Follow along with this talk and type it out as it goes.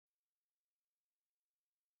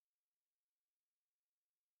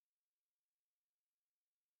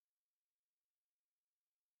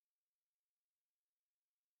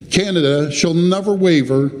Canada shall never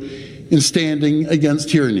waver in standing against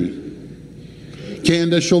tyranny.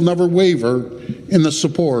 Canada shall never waver in the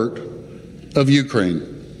support of Ukraine.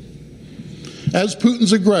 As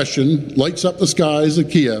Putin's aggression lights up the skies of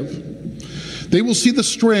Kiev, they will see the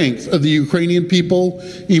strength of the Ukrainian people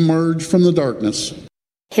emerge from the darkness.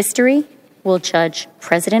 History will judge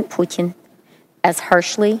President Putin as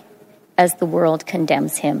harshly as the world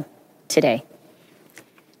condemns him today.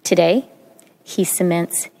 Today, he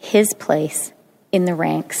cements his place in the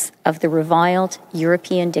ranks of the reviled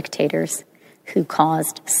European dictators who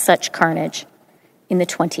caused such carnage in the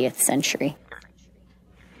 20th century.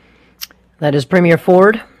 That is Premier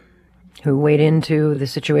Ford, who weighed into the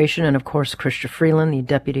situation, and of course, Chrystia Freeland, the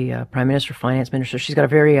Deputy Prime Minister, Finance Minister. She's got a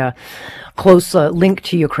very close link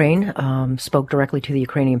to Ukraine, spoke directly to the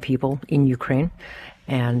Ukrainian people in Ukraine,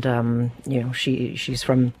 and she's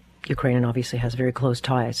from Ukraine and obviously has very close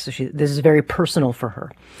ties. So this is very personal for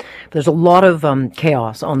her. There's a lot of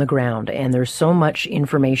chaos on the ground, and there's so much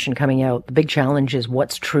information coming out. The big challenge is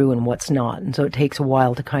what's true and what's not, and so it takes a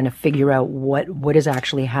while to kind of figure out what is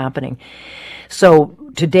actually happening. So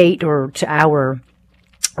to date,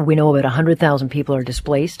 we know about 100,000 people are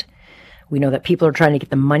displaced. We know that people are trying to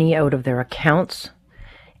get the money out of their accounts.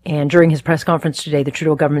 And during his press conference today, the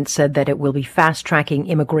Trudeau government said that it will be fast-tracking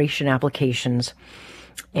immigration applications,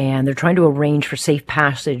 and they're trying to arrange for safe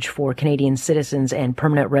passage for Canadian citizens and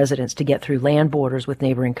permanent residents to get through land borders with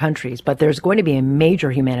neighboring countries. But there's going to be a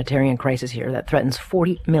major humanitarian crisis here that threatens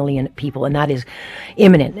 40 million people, and that is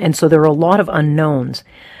imminent. And so there are a lot of unknowns,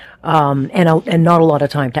 and not a lot of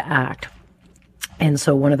time to act. And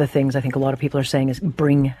so one of the things I think a lot of people are saying is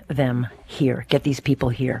bring them here, get these people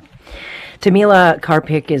here. Tamila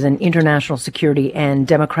Karpik is an international security and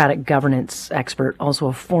democratic governance expert, also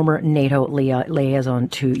a former NATO liaison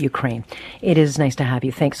to Ukraine. It is nice to have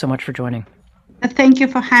you. Thanks so much for joining. Thank you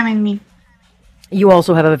for having me. You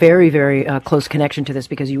also have a very, very close connection to this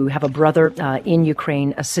because you have a brother in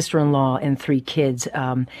Ukraine, a sister-in-law, and 3 kids.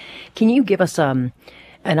 Can you give us an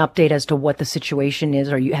update as to what the situation is?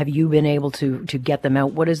 Have you been able to get them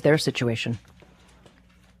out? What is their situation?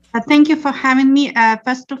 Thank you for having me.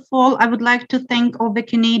 First of all, I would like to thank all the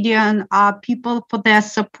Canadian people for their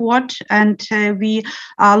support, and we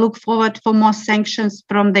look forward for more sanctions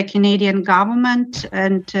from the Canadian government,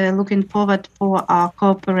 and looking forward for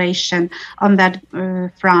cooperation on that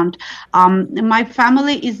front. My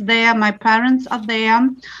family is there, my parents are there.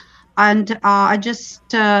 And I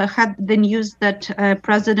just had the news that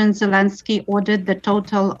President Zelensky ordered the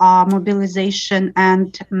total mobilization,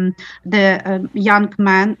 and the young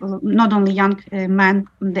man, not only young men,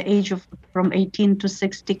 the age of from 18 to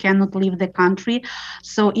 60 cannot leave the country.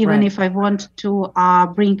 So even if I want to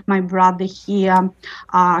bring my brother here,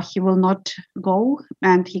 he will not go,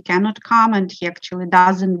 and he cannot come, and he actually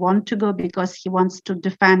doesn't want to go because he wants to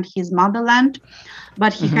defend his motherland.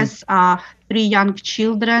 But he has 3 young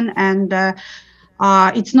children, and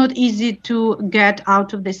it's not easy to get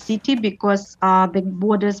out of the city because the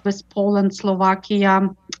borders with Poland, Slovakia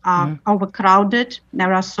are overcrowded.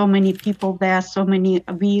 There are so many people there, so many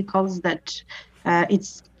vehicles that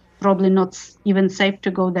it's probably not even safe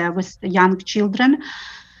to go there with the young children.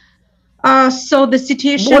 So the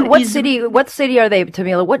situation What city are they,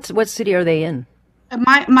 Tamila? What city are they in?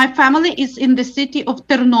 My family is in the city of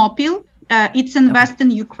Ternopil. It's in Western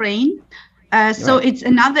Ukraine. So it's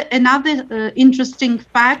another interesting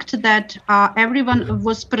fact that everyone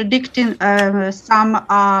was predicting some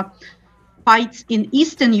fights in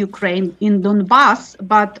eastern Ukraine, in Donbass,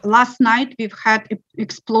 but last night we've had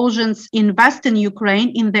explosions in western Ukraine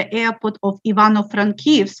in the airport of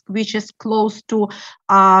Ivano-Frankivsk, which is close to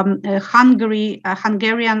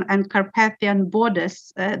Hungarian and Carpathian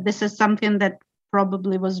borders. This is something that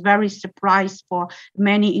probably was very surprised for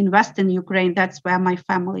many in western Ukraine. That's where my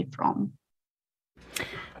family from.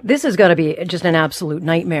 This has got to be just an absolute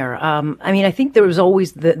nightmare. I mean, I think there was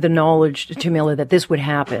always the knowledge, Tamila, that this would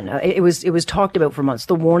happen. It was talked about for months.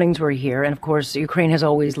 The warnings were here, and of course, Ukraine has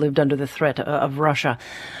always lived under the threat of Russia.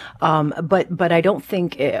 But I don't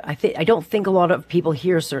think I don't think a lot of people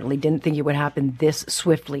here certainly didn't think it would happen this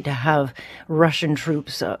swiftly to have Russian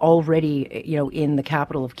troops already, in the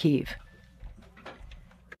capital of Kyiv.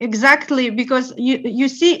 Exactly, because you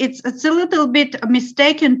see, it's a little bit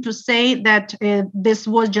mistaken to say that this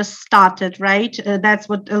was just started, right? That's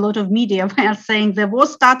what a lot of media were saying. The war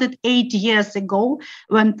started 8 years ago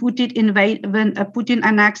when Putin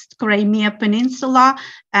annexed Crimea Peninsula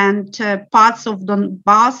and parts of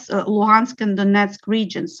Donbass, Luhansk and Donetsk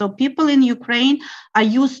regions. So people in Ukraine are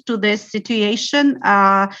used to this situation.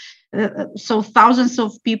 So thousands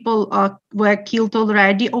of people were killed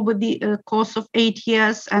already over the course of 8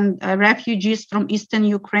 years, and refugees from eastern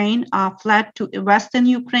Ukraine fled to western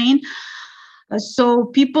Ukraine. So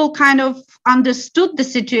people kind of understood the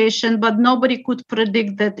situation, but nobody could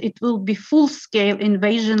predict that it will be full-scale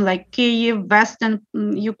invasion like Kyiv, western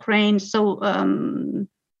Ukraine. So,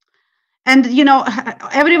 and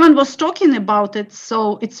everyone was talking about it.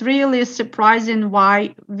 So it's really surprising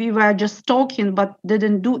why we were just talking, but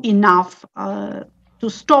didn't do enough to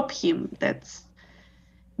stop him.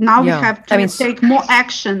 Now we have to take more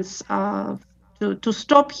actions to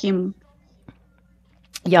stop him.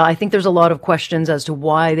 Yeah, I think there's a lot of questions as to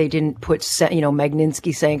why they didn't put,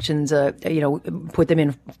 Magnitsky sanctions, put them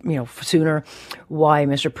in, sooner, why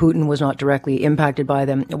Mr. Putin was not directly impacted by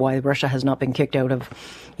them, why Russia has not been kicked out of,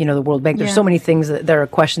 the World Bank. There's so many things that there are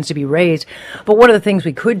questions to be raised. But one of the things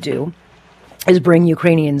we could do is bring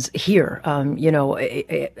Ukrainians here, and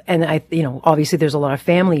obviously there's a lot of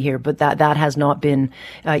family here, but that has not been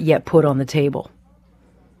yet put on the table.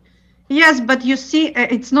 Yes, but you see,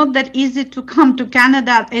 it's not that easy to come to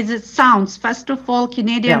Canada as it sounds. First of all,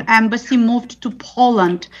 Canadian embassy moved to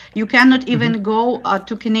Poland. You cannot even go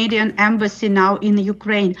to Canadian embassy now in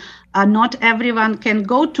Ukraine. Not everyone can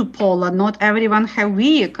go to Poland. Not everyone have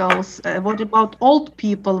vehicles. What about old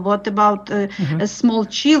people? What about small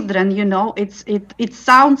children? It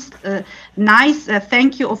sounds nice.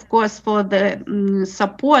 Thank you, of course, for the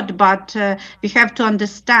support, but we have to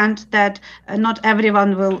understand that not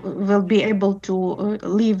everyone will be able to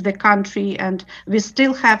leave the country, and we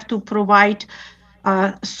still have to provide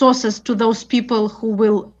sources to those people who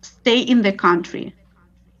will stay in the country.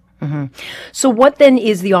 So what then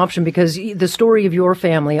is the option? Because the story of your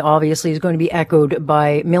family obviously is going to be echoed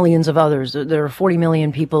by millions of others. There are 40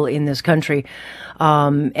 million people in this country.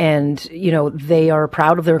 And they are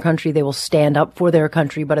proud of their country. They will stand up for their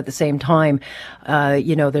country. But at the same time,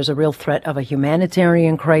 there's a real threat of a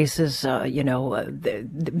humanitarian crisis.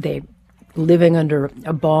 They living under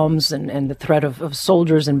bombs and the threat of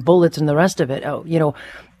soldiers and bullets and the rest of it.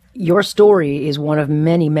 Your story is one of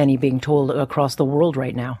many, many being told across the world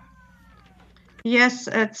right now. Yes,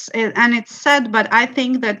 it's sad, but I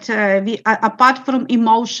think that we, apart from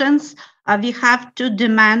emotions, we have to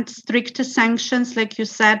demand stricter sanctions, like you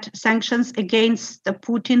said, sanctions against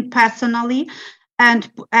Putin personally and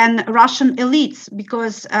Russian elites,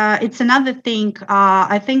 because it's another thing.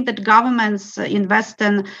 I think that governments in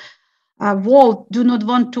Western world do not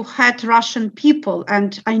want to hurt Russian people.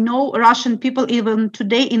 And I know Russian people, even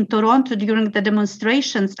today in Toronto during the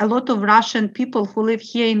demonstrations, a lot of Russian people who live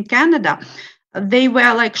here in Canada, they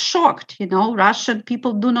were shocked, Russian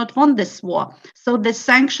people do not want this war. So the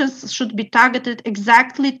sanctions should be targeted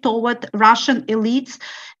exactly toward Russian elites.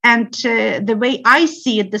 And the way I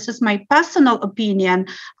see it, this is my personal opinion,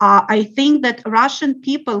 I think that Russian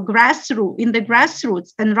people in the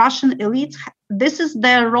grassroots and Russian elites, this is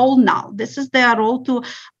their role now. This is their role to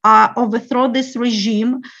overthrow this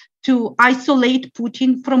regime, to isolate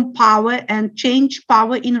Putin from power and change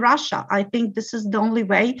power in Russia. I think this is the only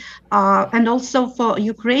way. And also for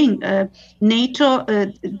Ukraine, NATO,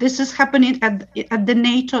 this is happening at the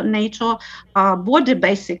NATO border,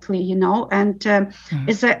 basically, And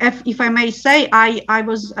if I may say, I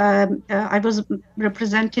was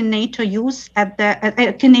representing NATO youth at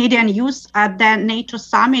the Canadian youth at the NATO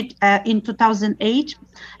summit in 2008.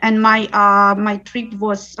 And my trip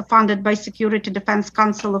was funded by Security Defense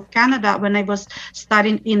Council of Canada when I was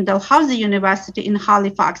studying in Dalhousie University in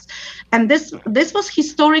Halifax. And this was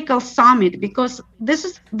historical summit, because this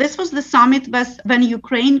was the summit when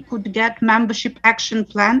Ukraine could get membership action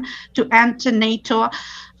plan to enter NATO.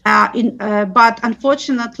 But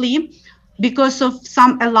unfortunately, because of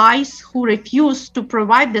some allies who refused to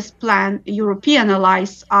provide this plan, European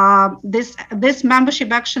allies, this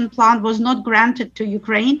membership action plan was not granted to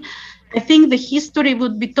Ukraine. I think the history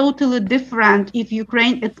would be totally different if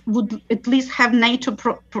Ukraine would at least have NATO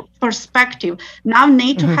perspective. Now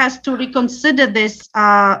NATO has to reconsider this.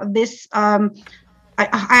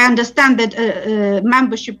 I understand that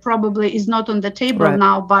membership probably is not on the table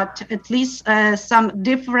now, but at least some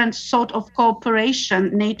different sort of cooperation,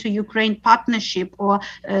 NATO-Ukraine partnership, or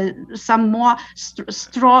some more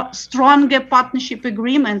stronger partnership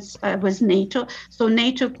agreements with NATO, so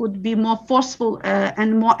NATO could be more forceful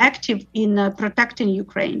and more active in protecting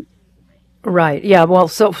Ukraine. Right. Yeah. Well,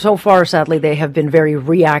 so far, sadly, they have been very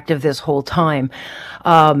reactive this whole time.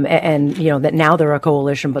 And that now they're a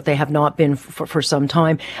coalition, but they have not been for some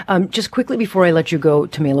time. Just quickly before I let you go,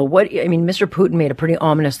 Tamila, Mr. Putin made a pretty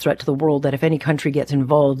ominous threat to the world that if any country gets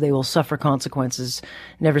involved, they will suffer consequences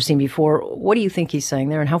never seen before. What do you think he's saying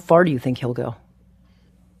there, and how far do you think he'll go?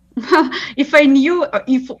 if I knew,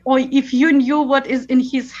 if you knew what is in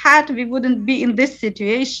his head, we wouldn't be in this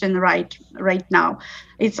situation right now.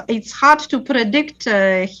 It's hard to predict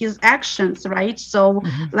his actions, right? So,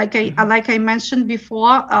 like I mentioned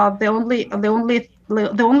before, the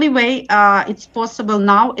only way it's possible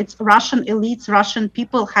now, it's Russian elites, Russian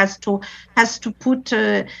people has to put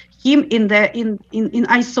him in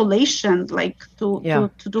isolation, like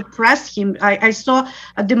to press him. I saw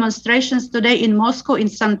demonstrations today in Moscow, in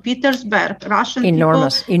St. Petersburg. Russian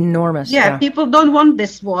enormous. Yeah, people don't want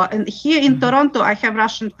this war. And here in Toronto, I have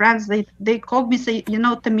Russian friends. They called me, say,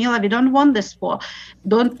 Tamila, we don't want this war.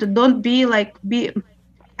 Don't be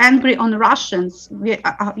angry on Russians. We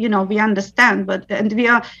understand, but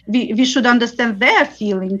we should understand their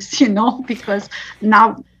feelings, because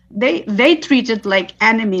now they treated like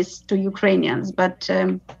enemies to Ukrainians. But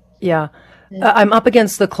I'm up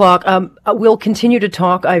against the clock. We'll continue to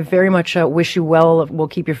talk. I very much wish you well. We'll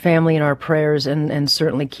keep your family in our prayers and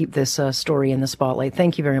certainly keep this story in the spotlight.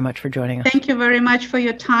 Thank you very much for joining us. Thank you very much for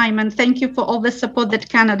your time, and thank you for all the support that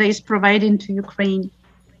Canada is providing to Ukraine.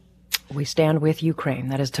 We stand with Ukraine.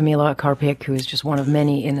 That is Tamila Karpik, who is just one of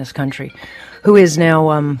many in this country, who is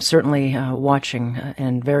now certainly watching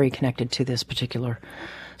and very connected to this particular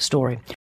story.